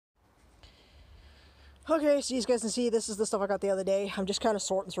Okay, so you guys can see this is the stuff I got the other day. I'm just kind of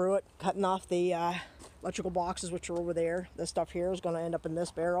sorting through it, cutting off the electrical boxes, which are over there. This stuff here is going to end up in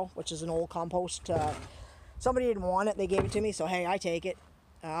this barrel, which is an old compost. Somebody didn't want it, they gave it to me, so hey, I take it.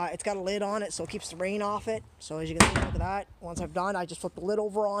 It's got a lid on it, so it keeps the rain off it. So as you can see, look at that. Once I've done, I just flip the lid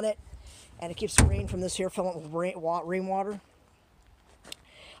over on it, and it keeps the rain from this here filling with rainwater.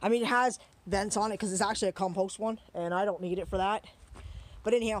 I mean, it has vents on it because it's actually a compost one, and I don't need it for that.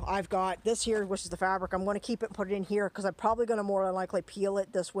 But anyhow, I've got this here, which is the fabric. I'm going to keep it and put it in here because I'm probably going to more than likely peel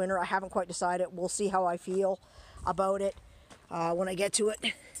it this winter. I haven't quite decided. We'll see how I feel about it when I get to it.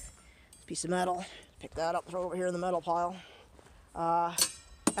 Piece of metal. Pick that up, throw it over here in the metal pile. And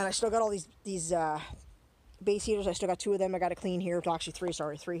I still got all these base heaters. I still got 2 of them I got to clean here. Actually 3,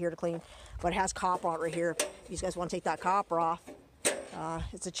 sorry. 3 here to clean. But it has copper on it right here. If you guys want to take that copper off.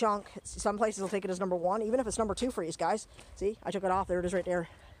 It's a chunk. Some places will take it as number 1, even if it's number 2 for you guys. See, I took it off. There it is right there.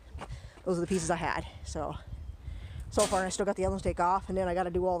 Those are the pieces I had. So far, I still got the other ones to take off, and then I got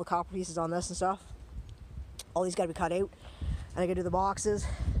to do all the copper pieces on this and stuff. All these got to be cut out, and I got to do the boxes.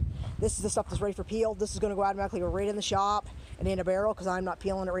 This is the stuff that's ready for peel. This is going to go automatically go right in the shop and in a barrel because I'm not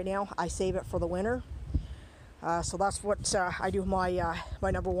peeling it right now. I save it for the winter. So that's what I do. My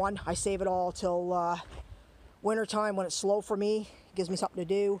number 1. I save it all till winter time when it's slow for me. Gives me something to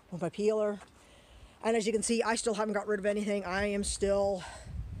do with my peeler. And as you can see, I still haven't got rid of anything. I am still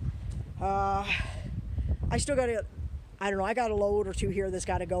I still got to, I don't know, I got a load or 2 here that's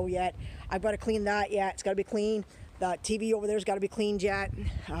got to go yet. I've got to clean that yet. It's got to be clean. The TV over there's got to be cleaned yet.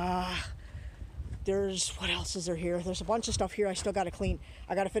 There's, what else is there here? There's a bunch of stuff here I still got to clean.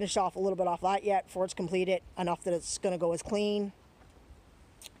 I got to finish off a little bit off that yet before it's completed enough that it's going to go as clean.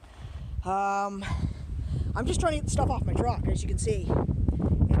 I'm just trying to get the stuff off my truck, as you can see.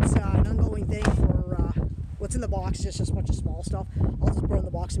 It's an ongoing thing for what's in the box. It's just a bunch of small stuff. I'll just burn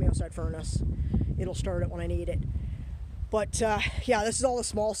the box in the outside furnace. It'll start it when I need it. But yeah, this is all the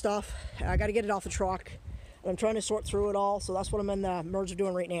small stuff. I got to get it off the truck. And I'm trying to sort through it all, so that's what I'm in the merge of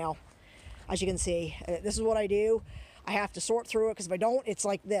doing right now. As you can see, this is what I do. I have to sort through it, because if I don't, it's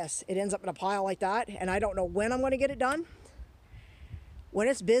like this. It ends up in a pile like that, and I don't know when I'm going to get it done. When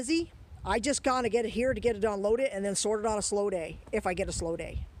it's busy, I just gotta get it here to get it unloaded and then sort it on a slow day, if I get a slow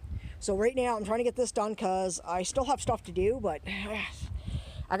day. So right now, I'm trying to get this done because I still have stuff to do, but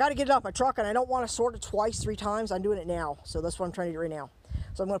I gotta get it off my truck, and I don't want to sort it twice, 3 times. I'm doing it now, so that's what I'm trying to do right now.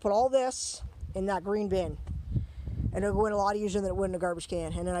 So I'm gonna put all this in that green bin, and it'll go in a lot easier than it would in a garbage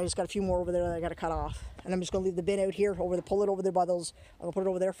can. And then I just got a few more over there that I gotta cut off. And I'm just gonna leave the bin out here, pull it over there by those. I'm gonna put it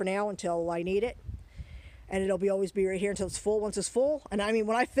over there for now until I need it. And it'll always be right here until it's full. Once it's full, and I mean,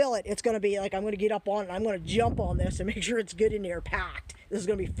 when I fill it, it's going to be like, I'm going to get up on it, and I'm going to jump on this and make sure it's good in there, packed. This is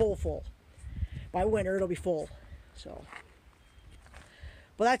going to be full. By winter, it'll be full. So,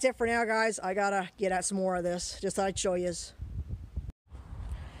 but that's it for now, guys. I got to get at some more of this. Just thought I'd show you.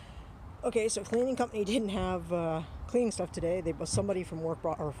 Okay, so cleaning company didn't have cleaning stuff today. Somebody from work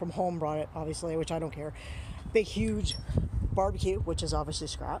or from home brought it, obviously, which I don't care. Big, huge barbecue, which is obviously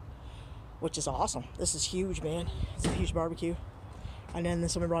scrap. Which is awesome. This is huge, man. It's a huge barbecue. And then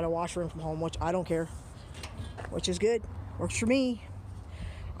somebody brought a washroom from home, which I don't care. Which is good. Works for me.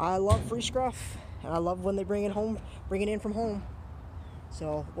 I love free scruff. And I love when they bring it in from home.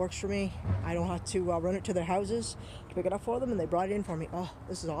 So, works for me. I don't have to run it to their houses to pick it up for them, and they brought it in for me. Oh,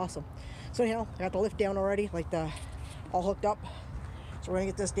 this is awesome. So anyhow, I got the lift down already, all hooked up. So we're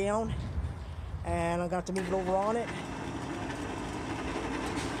gonna get this down, and I'm gonna have to move it over on it.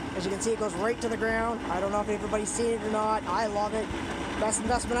 As you can see, it goes right to the ground. I don't know if everybody's seen it or not. I love it. Best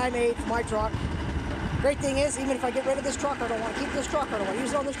investment I made for my truck. Great thing is, even if I get rid of this truck, I don't want to keep this truck, I don't want to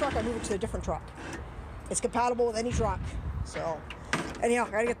use it on this truck, I move it to a different truck. It's compatible with any truck. So, anyhow,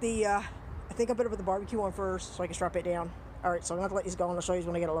 I gotta get the, I think I'm gonna put the barbecue on first so I can strap it down. Alright, so I'm gonna have to let these go, and I'll show you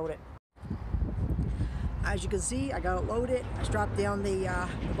when I get it loaded. As you can see, I got it loaded. I strapped down the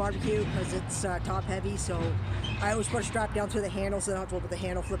barbecue because it's top heavy, so I always put a strap down through the handle so I don't have to worry about the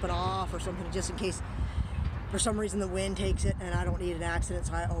handle flipping off or something, just in case for some reason the wind takes it and I don't need an accident,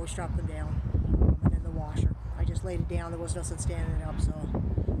 so I always strap them down. And then the washer, I just laid it down. There was nothing standing it up, so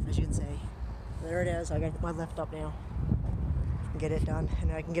as you can see, there it is. I got my lift up now. Get it done,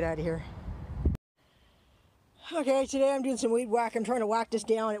 and I can get out of here. Okay, today I'm doing some weed whack. I'm trying to whack this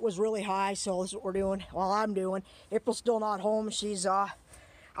down. It was really high, so this is what we're doing. Well, I'm doing. April's still not home. She's, I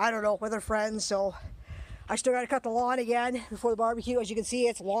don't know, with her friends, so I still got to cut the lawn again before the barbecue. As you can see,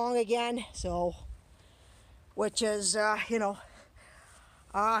 it's long again, so, which is, you know,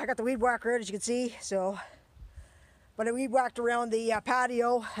 I got the weed whacker, as you can see, so, But I weed whacked around the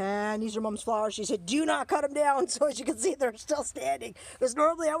patio, and these are Mom's flowers. She said, do not cut them down. So as you can see, they're still standing. Because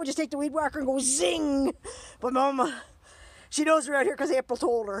normally I would just take the weed whacker and go zing. But Mom, she knows they're out here because April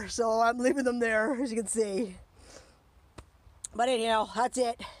told her. So I'm leaving them there, as you can see. But anyhow, that's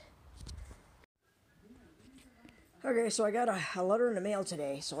it. Okay, so I got a letter in the mail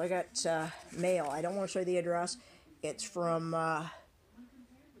today. So I got mail. I don't want to show you the address. It's from,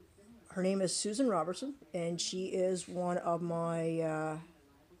 her name is Susan Robertson, and she is one of my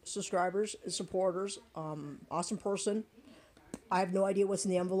subscribers, supporters. Awesome person. I have no idea what's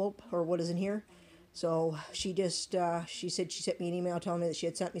in the envelope or what is in here. So she just, she said she sent me an email telling me that she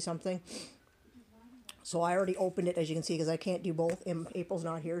had sent me something. So I already opened it, as you can see, because I can't do both. April's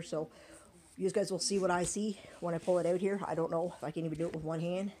not here, so you guys will see what I see when I pull it out here. I don't know if I can even do it with one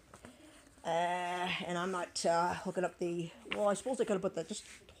hand. And I'm not hooking up the... Well, I suppose I could have put that... Just...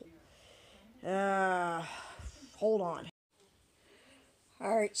 hold on.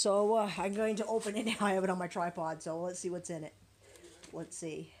 Alright, so I'm going to open it now. I have it on my tripod, so let's see what's in it. Let's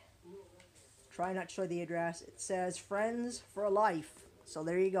see. Try not to show the address. It says Friends for Life. So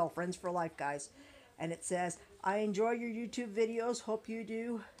there you go, Friends for Life, guys. And it says, I enjoy your YouTube videos. Hope you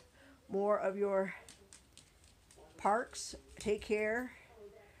do more of your parks. Take care.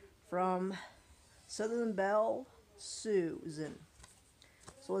 From Southern Belle, Susan.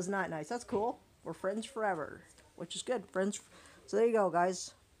 So isn't that nice? That's cool. We're friends forever, which is good. Friends. So there you go,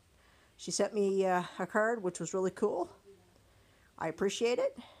 guys. She sent me a card, which was really cool. I appreciate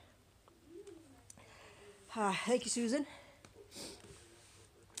it. Thank you, Susan.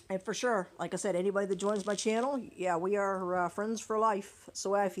 And for sure, like I said, anybody that joins my channel, yeah, we are friends for life. That's the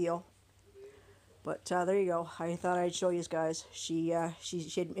way I feel. But there you go. I thought I'd show you guys. She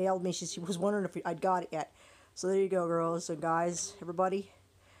had mailed me. She was wondering if I'd got it yet. So there you go, girls and guys, everybody.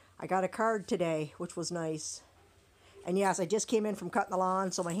 I got a card today, which was nice. And yes, I just came in from cutting the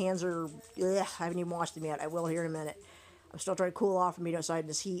lawn, so my hands are... Ugh, I haven't even washed them yet. I will here in a minute. I'm still trying to cool off from being outside in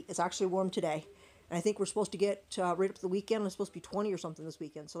this heat. It's actually warm today. And I think we're supposed to get right up to the weekend. It's supposed to be 20 or something this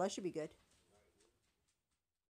weekend, so that should be good.